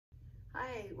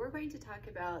Hi, we're going to talk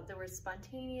about the words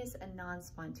spontaneous and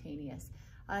non-spontaneous.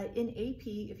 In AP,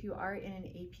 if you are in an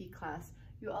AP class,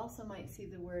 you also might see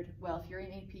the word, well, if you're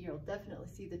in AP, you'll definitely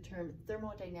see the term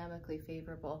thermodynamically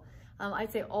favorable.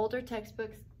 I'd say older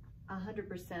textbooks,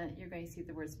 100%, you're going to see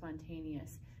the word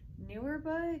spontaneous. Newer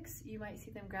books, you might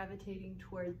see them gravitating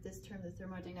toward this term, the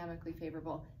thermodynamically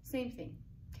favorable. Same thing,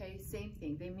 okay, same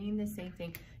thing. They mean the same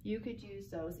thing. You could use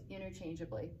those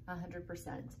interchangeably,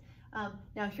 100%.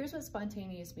 Now here's what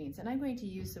spontaneous means, and I'm going to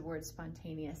use the word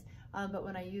spontaneous, but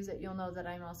when I use it, you'll know that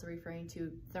I'm also referring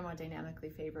to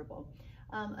thermodynamically favorable.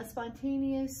 A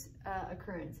spontaneous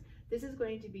occurrence. This is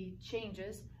going to be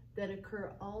changes that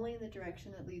occur only in the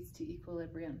direction that leads to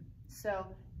equilibrium. So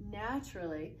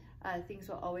naturally, things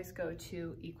will always go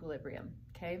to equilibrium,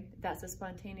 okay? That's a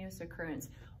spontaneous occurrence.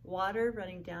 Water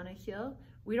running down a hill,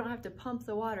 we don't have to pump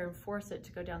the water and force it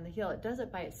to go down the hill. It does it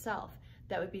by itself.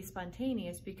 That would be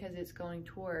spontaneous because it's going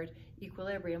toward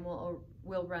equilibrium.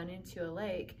 We'll run into a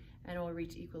lake and we'll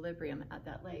reach equilibrium at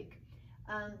that lake.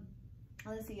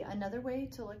 Let's see, another way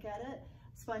to look at it,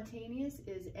 spontaneous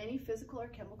is any physical or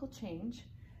chemical change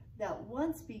that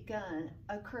once begun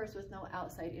occurs with no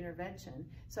outside intervention.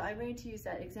 So I'm going to use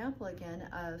that example again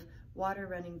of water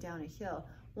running down a hill.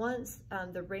 Once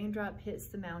the raindrop hits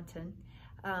the mountain,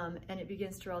 and it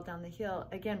begins to roll down the hill,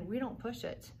 again, we don't push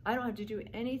it. I don't have to do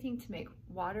anything to make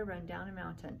water run down a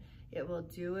mountain. It will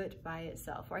do it by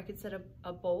itself. Or I could set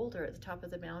a boulder at the top of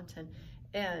the mountain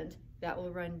and that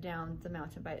will run down the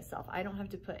mountain by itself. I don't have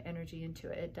to put energy into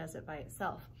it. It does it by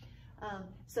itself.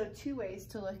 So two ways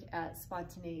to look at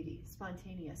spontaneity,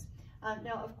 spontaneous.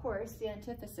 Now, of course, the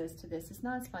antithesis to this is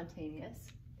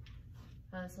non-spontaneous.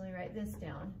 So let me write this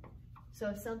down. So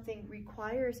if something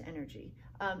requires energy,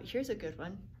 here's a good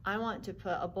one. I want to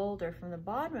put a boulder from the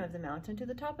bottom of the mountain to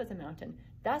the top of the mountain.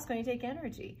 That's going to take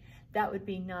energy. That would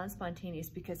be non-spontaneous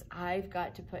because I've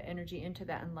got to put energy into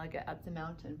that and lug it up the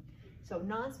mountain. So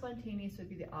non-spontaneous would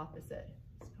be the opposite.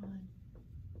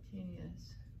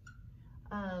 Spontaneous.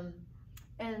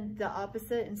 And the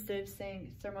opposite, instead of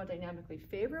saying thermodynamically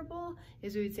favorable,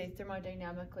 is we would say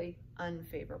thermodynamically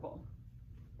unfavorable.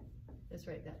 Let's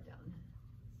write that down.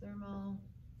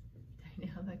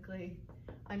 Thermodynamically.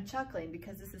 I'm chuckling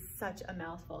because this is such a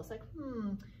mouthful. It's like,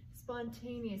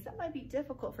 spontaneous. That might be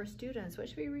difficult for students. What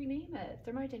should we rename it?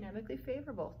 Thermodynamically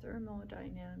favorable.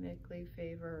 Thermodynamically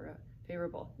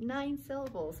favorable. 9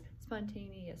 syllables.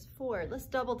 Spontaneous. 4. Let's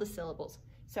double the syllables.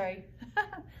 Sorry.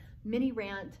 Mini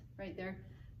rant right there.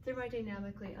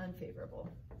 Thermodynamically unfavorable.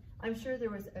 I'm sure there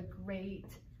was a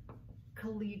great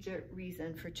collegiate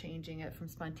reason for changing it from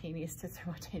spontaneous to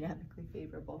thermodynamically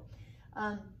favorable.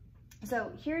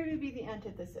 So here would be the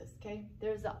antithesis, okay?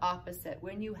 There's the opposite,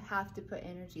 when you have to put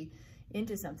energy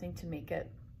into something to make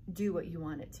it do what you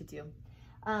want it to do.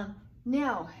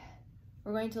 Now,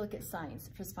 we're going to look at signs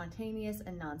for spontaneous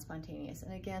and non-spontaneous.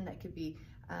 And again, that could be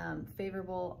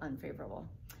favorable, unfavorable.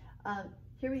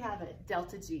 Here we have it,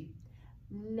 delta G.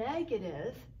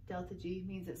 Negative delta G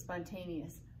means it's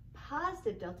spontaneous.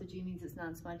 Positive delta G means it's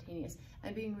non-spontaneous.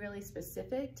 I'm being really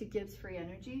specific to Gibbs free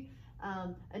energy.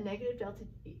 A negative delta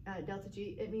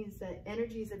G, it means that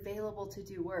energy is available to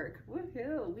do work.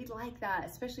 Woohoo! We like that,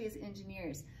 especially as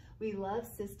engineers. We love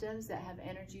systems that have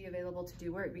energy available to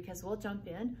do work because we'll jump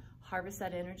in, harvest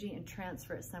that energy, and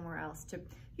transfer it somewhere else to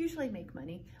usually make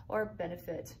money or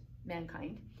benefit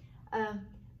mankind.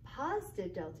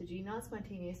 Positive delta G,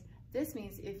 non-spontaneous, this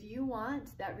means if you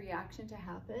want that reaction to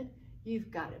happen,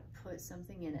 you've got to put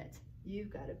something in it.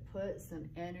 You've got to put some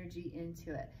energy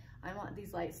into it. I want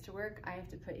these lights to work. I have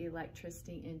to put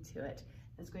electricity into it.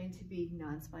 That's going to be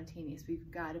non-spontaneous.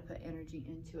 We've got to put energy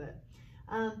into it.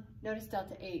 Notice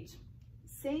delta H.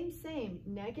 Same.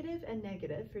 Negative and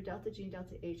negative for delta G and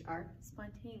delta H are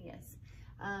spontaneous.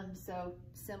 So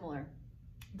similar.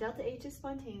 Delta H is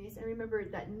spontaneous. And remember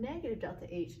that negative delta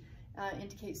H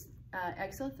indicates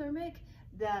exothermic,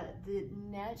 that the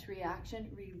net reaction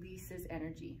releases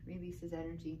energy.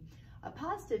 A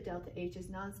positive delta H is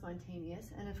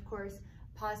non-spontaneous, and of course,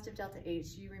 positive delta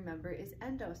H, you remember, is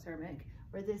endothermic,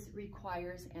 where this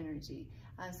requires energy.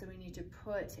 So we need to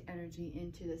put energy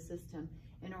into the system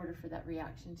in order for that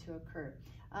reaction to occur.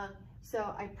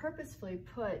 So I purposefully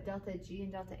put delta G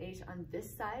and delta H on this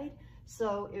side,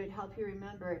 so it would help you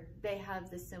remember they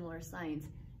have the similar signs.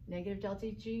 Negative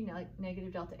delta G,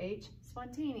 negative delta H,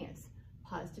 spontaneous.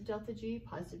 Positive delta G,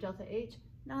 positive delta H,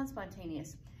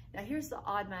 non-spontaneous. Now here's the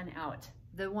odd man out.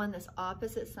 The one that's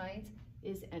opposite signs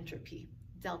is entropy,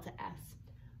 delta S.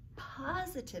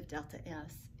 Positive delta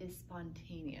S is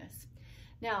spontaneous.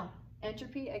 Now,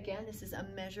 entropy, again, this is a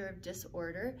measure of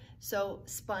disorder. So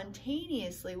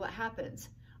spontaneously, what happens?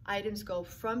 items go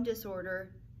from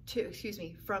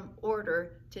from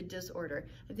order to disorder.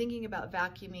 I'm thinking about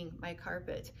vacuuming my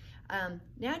carpet.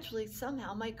 Naturally,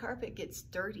 somehow my carpet gets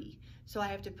dirty. So I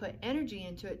have to put energy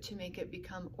into it to make it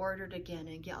become ordered again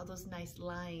and get all those nice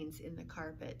lines in the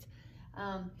carpet.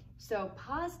 So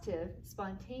positive,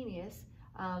 spontaneous,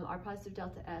 our positive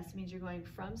delta S means you're going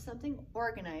from something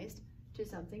organized to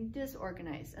something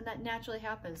disorganized. And that naturally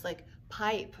happens, like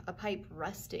a pipe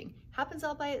rusting. Happens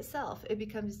all by itself. It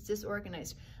becomes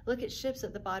disorganized. Look at ships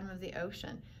at the bottom of the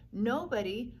ocean.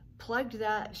 Nobody plugged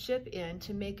that ship in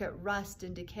to make it rust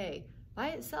and decay. By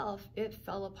itself, it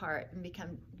fell apart and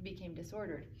became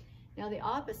disordered. Now the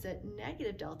opposite,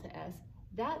 negative delta S,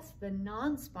 that's the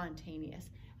non-spontaneous.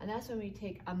 And that's when we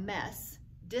take a mess,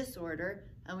 disorder,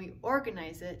 and we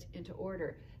organize it into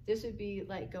order. This would be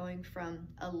like going from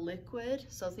a liquid,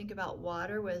 so think about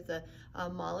water where the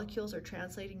molecules are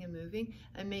translating and moving,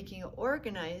 and making it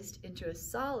organized into a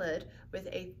solid with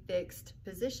a fixed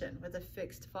position, with a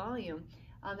fixed volume.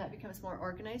 That becomes more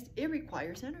organized. It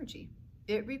requires energy.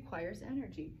 It requires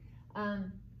energy.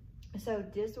 So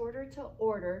disorder to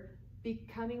order,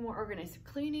 becoming more organized.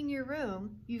 Cleaning your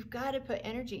room, you've got to put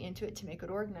energy into it to make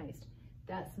it organized.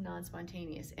 That's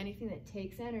non-spontaneous. Anything that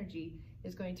takes energy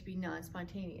is going to be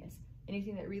non-spontaneous.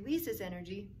 Anything that releases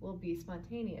energy will be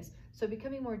spontaneous. So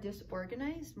becoming more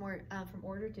disorganized, more from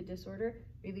order to disorder,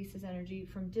 releases energy.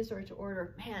 From disorder to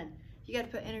order, man, you got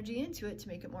to put energy into it to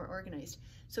make it more organized.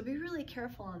 So be really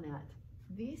careful on that.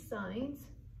 These signs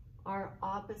are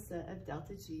opposite of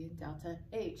delta G and delta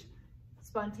H.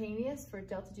 Spontaneous for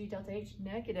delta G, delta H,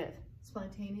 negative.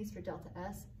 Spontaneous for delta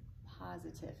S,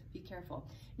 positive. Be careful.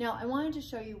 Now, I wanted to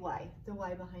show you why, the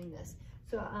why behind this.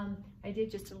 So I did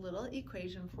just a little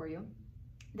equation for you.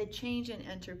 The change in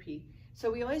entropy. So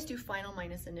we always do final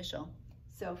minus initial.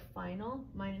 So final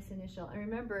minus initial. And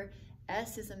remember,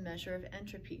 S is a measure of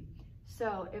entropy.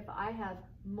 So if I have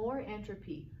more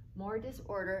entropy, more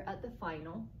disorder at the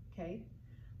final, okay,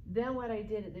 than what I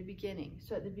did at the beginning.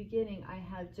 So at the beginning, I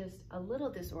have just a little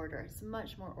disorder. It's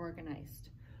much more organized.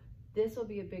 This will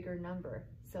be a bigger number.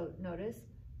 So notice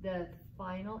the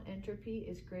final entropy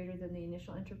is greater than the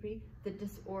initial entropy. The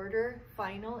disorder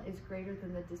final is greater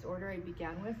than the disorder I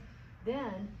began with.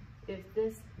 Then if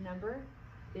this number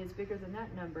is bigger than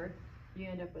that number, you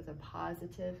end up with a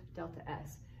positive delta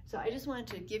S. So I just wanted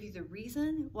to give you the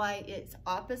reason why it's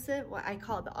opposite, why I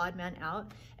call it the odd man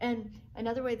out. And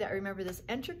another way that I remember this,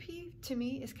 entropy to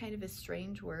me is kind of a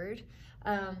strange word.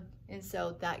 And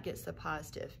so that gets the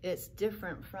positive. It's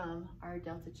different from our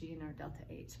delta G and our delta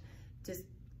H. Just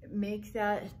make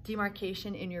that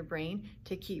demarcation in your brain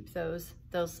to keep those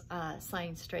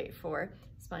signs straight for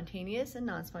spontaneous and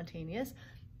non-spontaneous,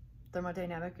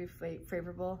 thermodynamically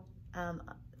favorable,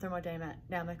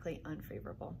 thermodynamically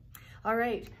unfavorable. All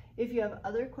right, if you have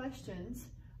other questions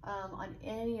on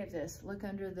any of this, look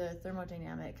under the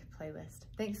thermodynamic playlist.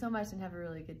 Thanks so much and have a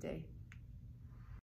really good day.